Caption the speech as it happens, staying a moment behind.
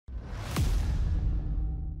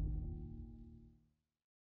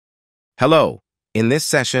Hello. In this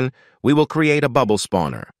session, we will create a bubble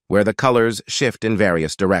spawner where the colors shift in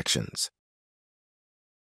various directions.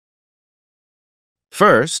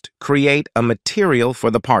 First, create a material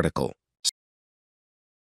for the particle.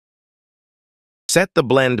 Set the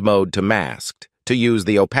blend mode to masked to use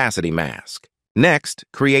the opacity mask. Next,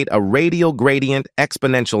 create a radial gradient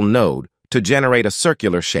exponential node to generate a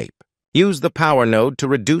circular shape. Use the power node to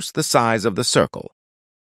reduce the size of the circle.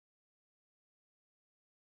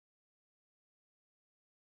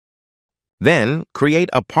 Then, create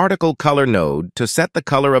a particle color node to set the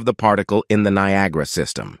color of the particle in the Niagara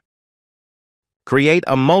system. Create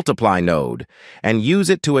a multiply node and use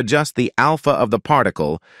it to adjust the alpha of the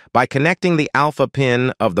particle by connecting the alpha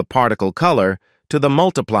pin of the particle color to the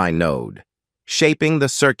multiply node, shaping the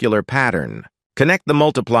circular pattern. Connect the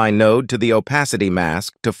multiply node to the opacity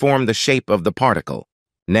mask to form the shape of the particle.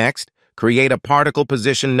 Next, create a particle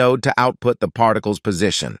position node to output the particle's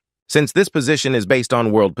position. Since this position is based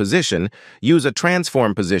on world position, use a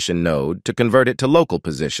transform position node to convert it to local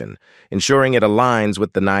position, ensuring it aligns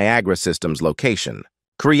with the Niagara system's location.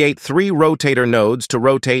 Create 3 rotator nodes to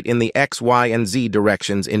rotate in the X, Y, and Z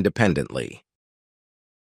directions independently.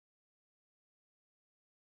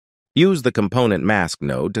 Use the component mask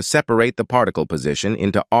node to separate the particle position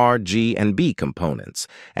into R, G, and B components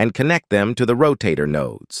and connect them to the rotator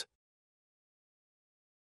nodes.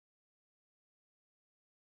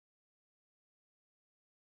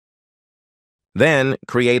 Then,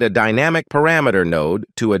 create a dynamic parameter node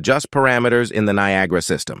to adjust parameters in the Niagara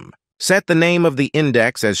system. Set the name of the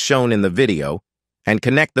index as shown in the video and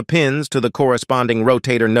connect the pins to the corresponding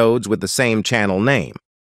rotator nodes with the same channel name.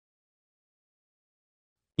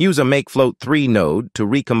 Use a MakeFloat3 node to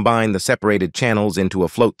recombine the separated channels into a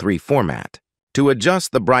Float3 format. To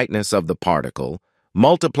adjust the brightness of the particle,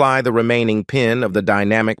 multiply the remaining pin of the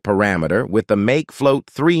dynamic parameter with the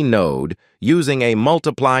MakeFloat3 node using a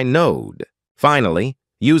multiply node. Finally,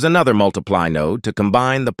 use another multiply node to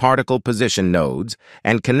combine the particle position nodes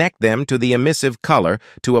and connect them to the emissive color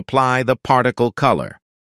to apply the particle color.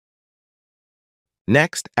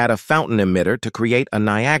 Next, add a fountain emitter to create a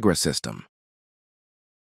Niagara system.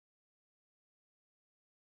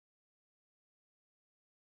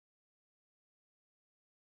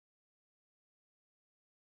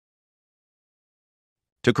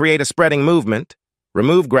 To create a spreading movement,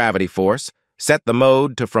 remove gravity force, set the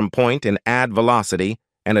mode to from point and add velocity,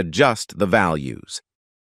 and adjust the values.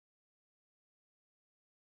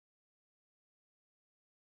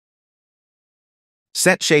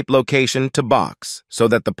 Set shape location to box so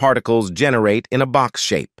that the particles generate in a box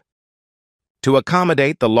shape. To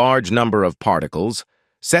accommodate the large number of particles,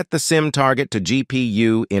 set the sim target to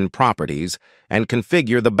GPU in Properties and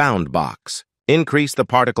configure the bound box. Increase the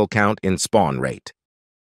particle count in spawn rate.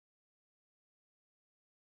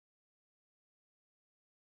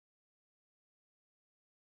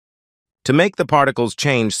 To make the particles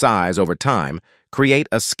change size over time, create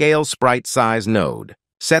a Scale Sprite Size node.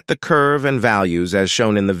 Set the curve and values as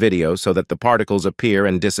shown in the video so that the particles appear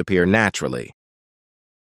and disappear naturally.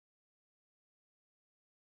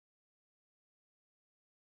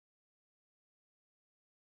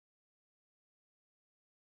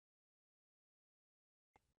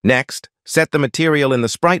 Next, set the material in the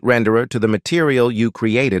sprite renderer to the material you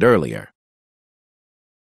created earlier.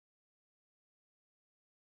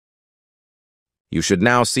 You should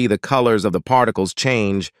now see the colors of the particles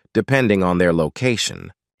change depending on their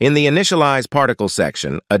location. In the Initialize Particle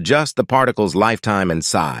section, adjust the particle's lifetime and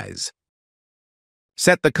size.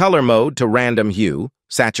 Set the color mode to random hue,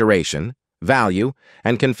 saturation, value,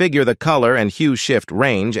 and configure the color and hue shift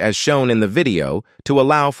range as shown in the video to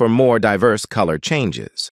allow for more diverse color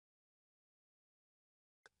changes.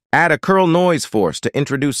 Add a curl noise force to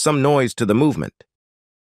introduce some noise to the movement.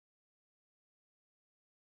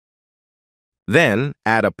 Then,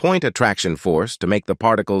 add a point attraction force to make the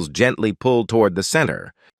particles gently pull toward the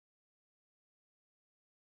center.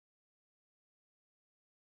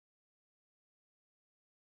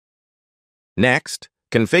 Next,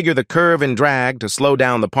 configure the curve and drag to slow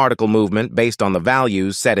down the particle movement based on the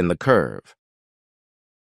values set in the curve.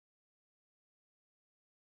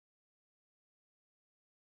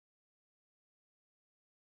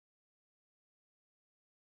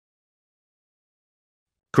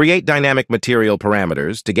 Create dynamic material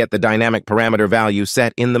parameters to get the dynamic parameter value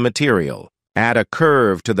set in the material. Add a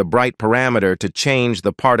curve to the bright parameter to change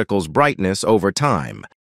the particle's brightness over time.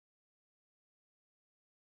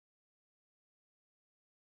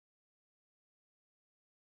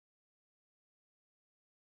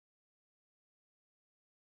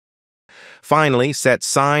 Finally, set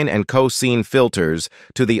sine and cosine filters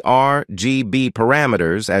to the RGB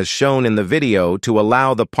parameters as shown in the video to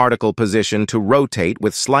allow the particle position to rotate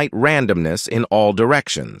with slight randomness in all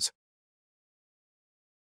directions.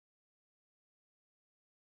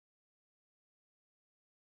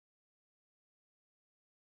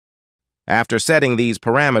 After setting these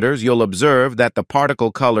parameters, you'll observe that the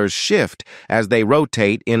particle colors shift as they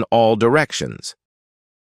rotate in all directions.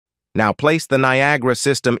 Now place the Niagara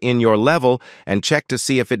system in your level and check to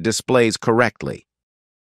see if it displays correctly.